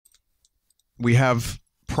we have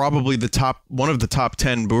probably one of the top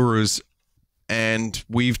 10 Boorus, and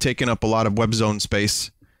we've taken up a lot of web zone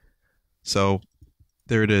space. So,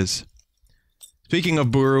 there it is. Speaking of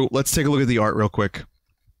Booru, let's take a look at the art real quick.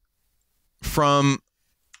 From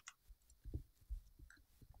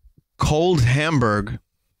Cold Hamburg.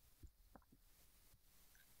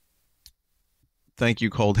 Thank you,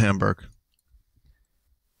 Cold Hamburg.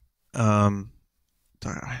 Did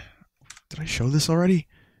I show this already?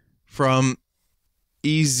 From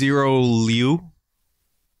E0 Liu.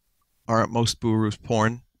 Are most Boorus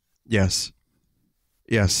porn? Yes.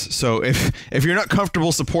 Yes. So if you're not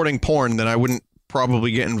comfortable supporting porn, then I wouldn't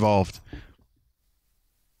probably get involved.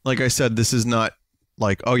 Like I said, this is not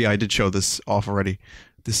like, oh yeah, I did show this off already.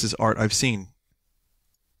 This is art I've seen.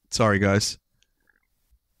 Sorry, guys.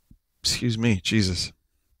 Excuse me, Jesus.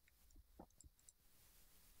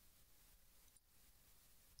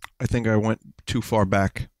 I think I went too far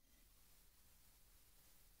back.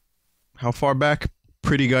 How far back?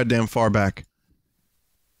 Pretty goddamn far back.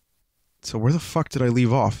 So where the fuck did I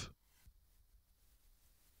leave off?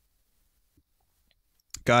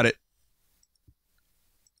 Got it.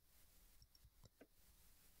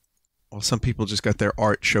 Well, some people just got their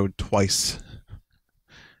art showed twice.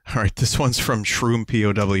 Alright, this one's from Shroom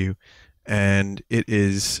POW, and it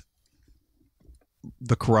is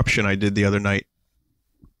the corruption I did the other night.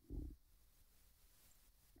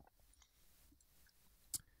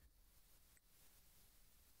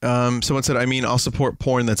 Someone said, I mean, I'll support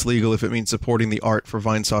porn that's legal if it means supporting the art for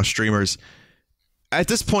Vinesauce streamers. At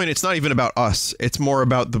this point, it's not even about us. It's more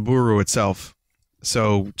about the Booru itself.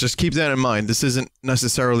 So, just keep that in mind. This isn't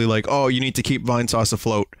necessarily like, oh, you need to keep Vinesauce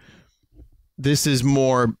afloat. This is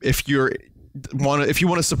more if you want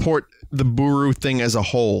to support the Booru thing as a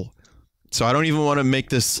whole. So I don't even want to make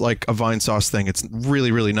this like a Vinesauce thing. It's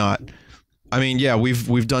really, really not. I mean, yeah,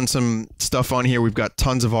 we've done some stuff on here. We've got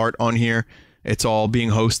tons of art on here. It's all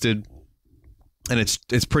being hosted, and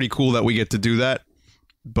it's pretty cool that we get to do that.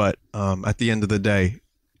 But at the end of the day,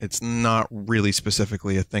 it's not really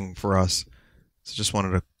specifically a thing for us. So just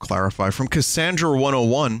wanted to clarify. From Cassandra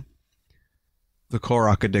 101, the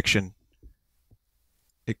Korok addiction.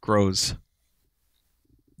 It grows.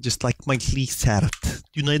 Just like my least hat. Do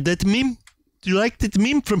you know that meme? Do you like that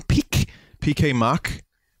meme from PK Mach?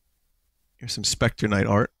 Here's some Spectre Knight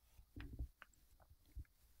art.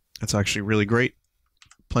 That's actually really great.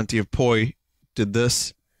 Plenty of Poi did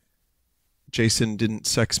this. Jason didn't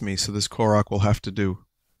sex me, so this Korok will have to do.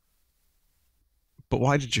 But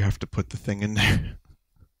why did you have to put the thing in there?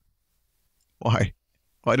 Why?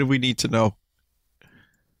 Why did we need to know?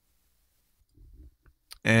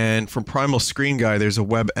 And from Primal Screen Guy, there's a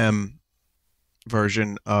WebM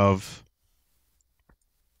version of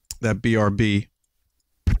that BRB.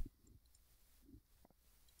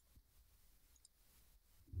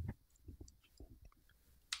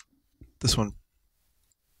 This one.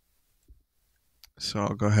 So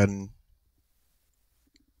I'll go ahead and...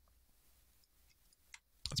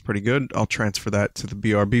 That's pretty good. I'll transfer that to the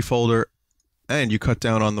BRB folder. And you cut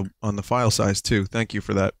down on the file size too. Thank you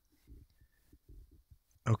for that.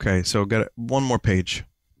 Okay, so got one more page.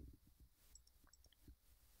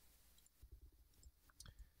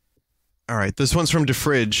 Alright, this one's from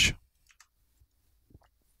DeFridge.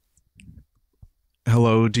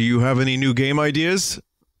 Hello, do you have any new game ideas?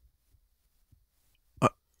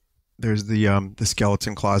 There's the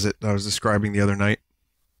skeleton closet that I was describing the other night.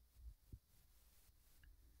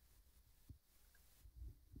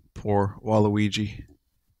 Poor Waluigi.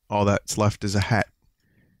 All that's left is a hat.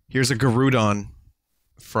 Here's a Garudon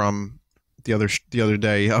from the other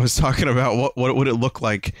day. I was talking about what would it look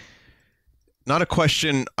like. Not a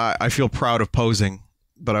question I feel proud of posing,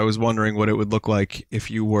 but I was wondering what it would look like if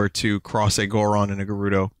you were to cross a Goron and a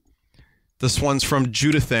Gerudo. This one's from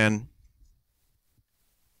Judithan.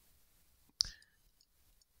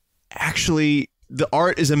 Actually, the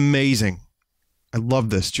art is amazing. I love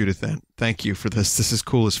this, Judithan. Thank you for this. This is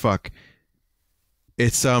cool as fuck.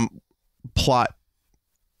 It's plot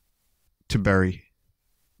to bury,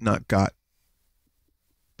 not got.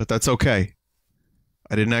 But that's okay.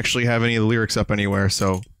 I didn't actually have any of the lyrics up anywhere,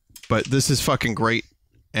 so... But this is fucking great,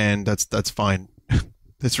 and that's fine.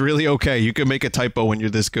 It's really okay. You can make a typo when you're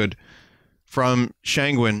this good. From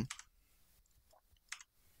Shangwin.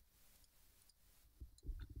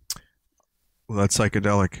 Well, that's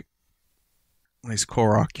psychedelic. Nice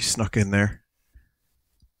Korok you snuck in there.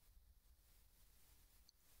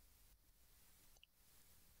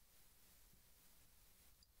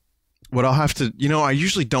 What I'll have to... You know, I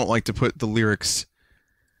usually don't like to put the lyrics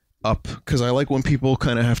up, because I like when people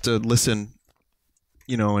kind of have to listen,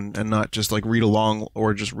 you know, and not just like read along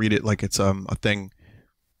or just read it like it's a thing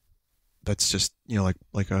that's just, you know,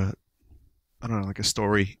 like a, I don't know, like a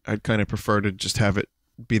story. I'd kind of prefer to just have it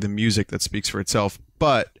be the music that speaks for itself.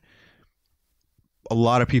 But a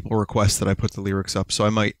lot of people request that I put the lyrics up, so I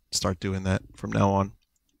might start doing that from now on.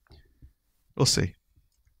 We'll see.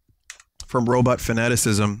 From Robot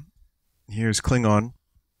Fanaticism, here's Klingon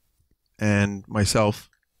and myself.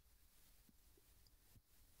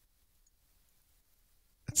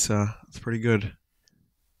 It's pretty good.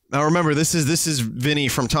 Now remember, this is Vinny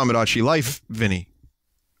from Tamagotchi Life, Vinny.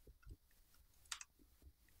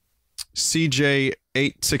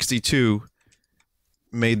 CJ862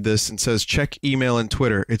 made this and says, check email and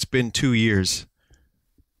Twitter. It's been 2 years.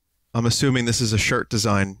 I'm assuming this is a shirt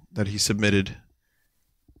design that he submitted.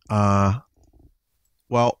 Well,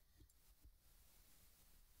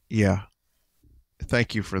 yeah.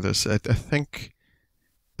 Thank you for this. I think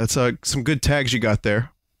that's some good tags you got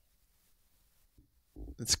there.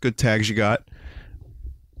 It's good tags you got.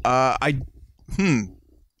 I'm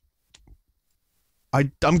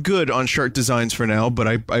good on shirt designs for now, but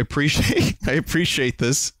I appreciate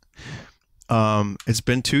this. It's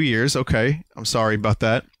been 2 years. Okay, I'm sorry about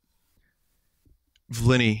that.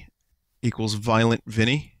 Vinny equals violent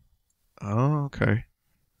Vinny. Oh, okay.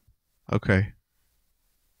 Okay.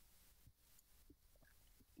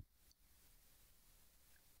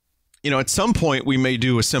 You know, at some point we may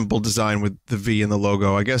do a simple design with the V in the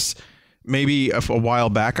logo. I guess maybe a while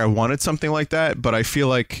back I wanted something like that, but I feel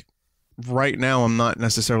like right now I'm not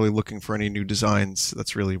necessarily looking for any new designs.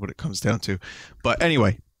 That's really what it comes down to. But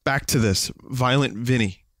anyway, back to this. Violent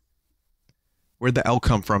Vinny. Where'd the L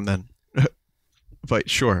come from then? But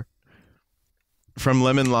sure. From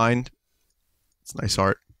Lemon Line. It's nice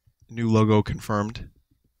art. New logo confirmed.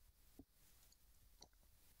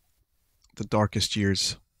 The Darkest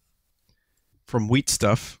Years. From Wheat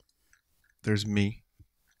Stuff, there's me.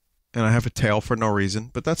 And I have a tail for no reason,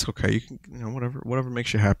 but that's okay. You can, you know, whatever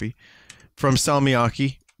makes you happy. From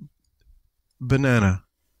Salmiakki, banana,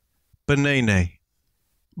 banane,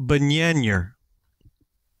 banyanyer.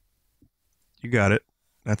 You got it.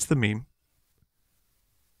 That's the meme.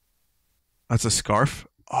 That's a scarf.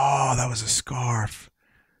 Oh, that was a scarf.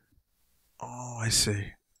 Oh, I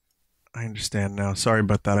see. I understand now. Sorry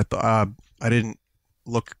about that. I thought I didn't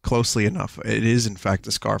look closely enough. It is in fact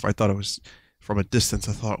a scarf. I thought it was from a distance.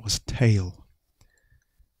 I thought it was a tail.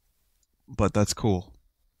 But that's cool.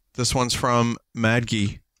 This one's from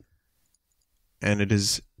Madgi, and it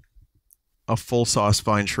is a full sauce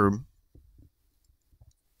vine shroom.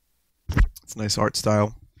 It's a nice art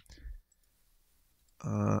style.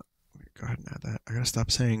 Go ahead and add that. I gotta stop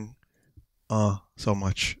saying so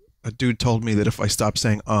much. A dude told me that if I stop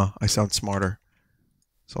saying I sound smarter.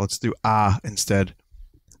 So let's do instead.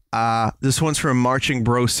 This one's from Marching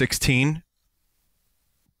Bro 16.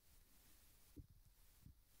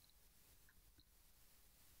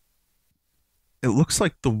 It looks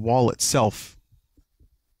like the wall itself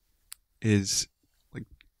is like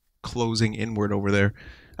closing inward over there.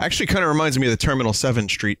 Actually kind of reminds me of the Terminal 7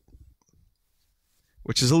 Street,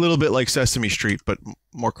 which is a little bit like Sesame Street, but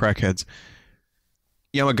more crackheads.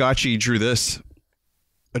 Yamagotchi drew this.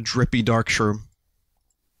 A drippy dark shroom.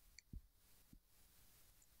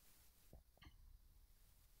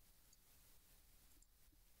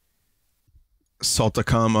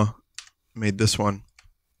 Saltakama made this one.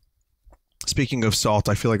 Speaking of salt,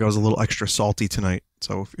 I feel like I was a little extra salty tonight.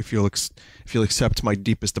 So if you'll accept my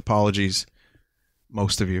deepest apologies,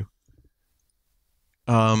 most of you.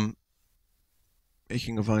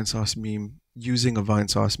 Making a Vinesauce meme, using a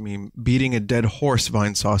Vinesauce meme, beating a dead horse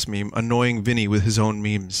Vinesauce meme, annoying Vinny with his own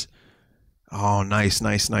memes. Oh, nice,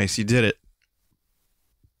 nice, nice. You did it.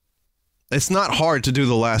 It's not hard to do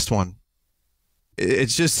the last one.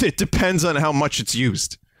 It's just, it depends on how much it's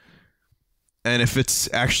used. And if it's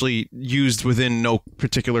actually used within no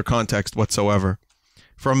particular context whatsoever.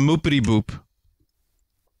 From Moopity Boop,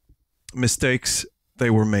 mistakes,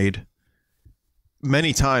 they were made.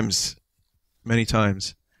 Many times. Many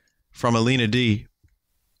times. From Alina D,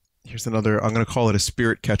 here's another, I'm going to call it a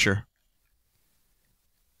spirit catcher.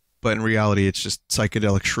 But in reality, it's just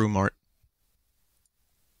psychedelic shroom art.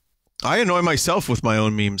 I annoy myself with my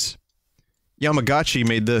own memes. Yamagotchi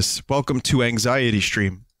made this. Welcome to Anxiety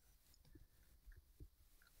Stream.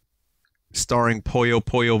 Starring Poyo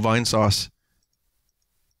Poyo Vinesauce.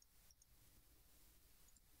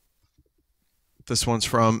 This one's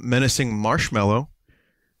from Menacing Marshmallow.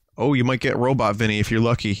 Oh, you might get Robot Vinny if you're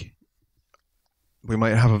lucky. We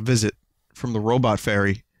might have a visit from the Robot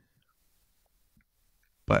Fairy.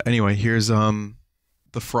 But anyway, here's the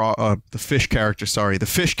fish character, sorry. The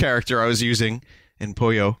fish character I was using in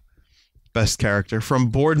Puyo. Best character. From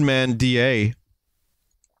Boardman DA.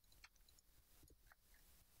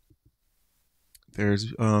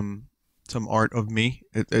 There's some art of me.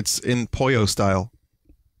 It's in Puyo style.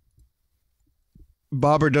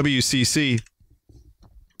 Bobber WCC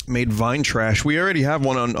made Vine Trash. We already have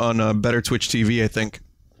one on Better Twitch TV, I think.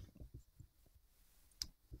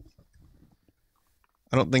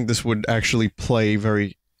 I don't think this would actually play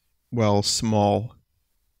very well small,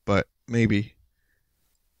 but maybe.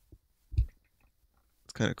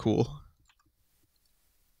 It's kind of cool.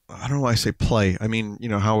 I don't know why I say play. I mean, you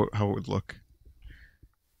know, how it would look.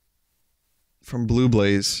 From Blue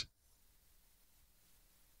Blaze.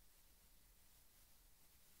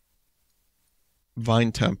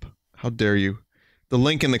 Vine Temp. How dare you? The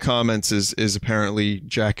link in the comments is apparently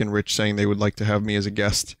Jack and Rich saying they would like to have me as a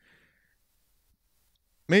guest.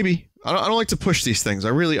 Maybe. I don't like to push these things.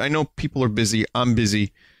 I know people are busy. I'm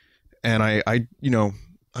busy. And I you know,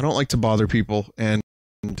 I don't like to bother people, and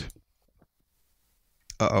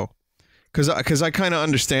uh-oh. Cause I kind of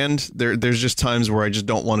understand there's just times where I just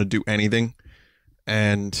don't want to do anything.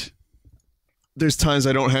 And there's times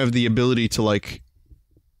I don't have the ability to, like,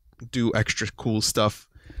 do extra cool stuff.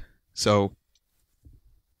 So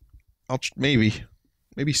I'll maybe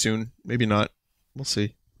soon, maybe not. We'll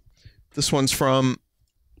see. This one's from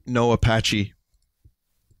No Apache.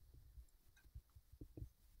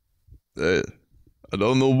 I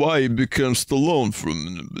don't know why he became Stallone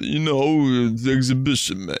from, you know, the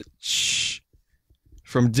exhibition match.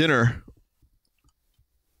 From Dinner.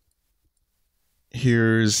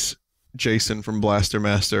 Here's Jason from Blaster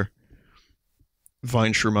Master.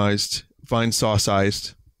 Vine Shrumized. Vine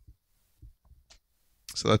Sauceized.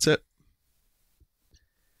 So that's it.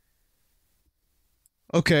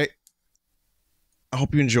 Okay. I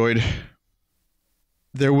hope you enjoyed.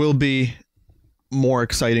 There will be more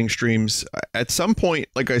exciting streams. At some point,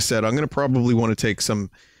 like I said, I'm going to probably want to take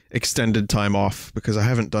some extended time off because I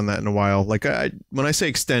haven't done that in a while. Like, when I say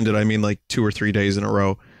extended, I mean like 2 or 3 days in a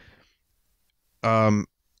row.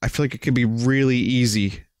 I feel like it could be really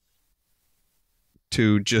easy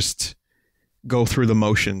to just go through the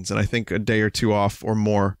motions, and I think a day or two off or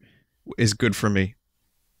more is good for me.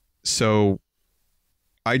 So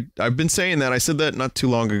I've been saying that. I said that not too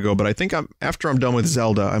long ago, but I think after I'm done with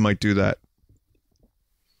Zelda, I might do that.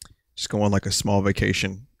 Just go on like a small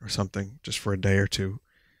vacation or something, just for a day or two.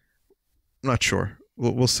 I'm not sure.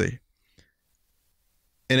 We'll see.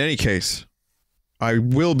 In any case, I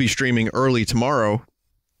will be streaming early tomorrow.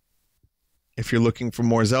 If you're looking for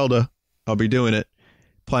more Zelda, I'll be doing it.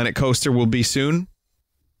 Planet Coaster will be soon.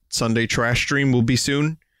 Sunday Trash Stream will be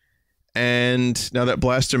soon. And now that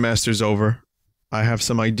Blaster Master's over, I have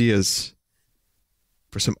some ideas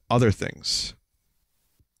for some other things.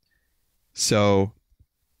 So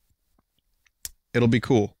it'll be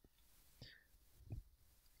cool.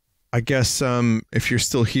 I guess if you're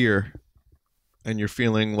still here and you're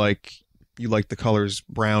feeling like you like the colors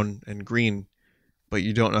brown and green, but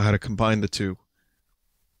you don't know how to combine the two,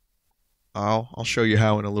 I'll show you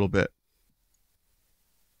how in a little bit.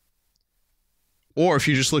 Or if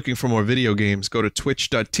you're just looking for more video games, go to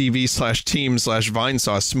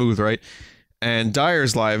twitch.tv/team/Vinesauce Smooth, right? And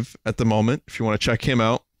Dyer's live at the moment, if you want to check him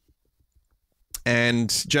out. And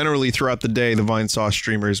generally throughout the day, the Vinesauce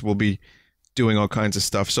streamers will be doing all kinds of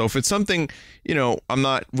stuff. So if it's something, you know, I'm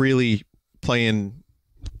not really playing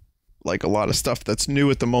like a lot of stuff that's new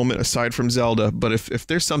at the moment aside from Zelda, but if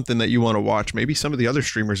there's something that you want to watch, maybe some of the other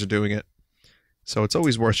streamers are doing it. So it's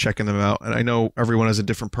always worth checking them out. And I know everyone has a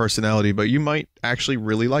different personality, but you might actually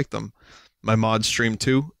really like them. My mods stream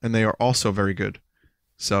too, and they are also very good.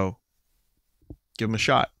 So give them a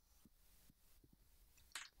shot.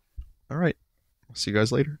 All right. I'll see you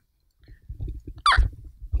guys later.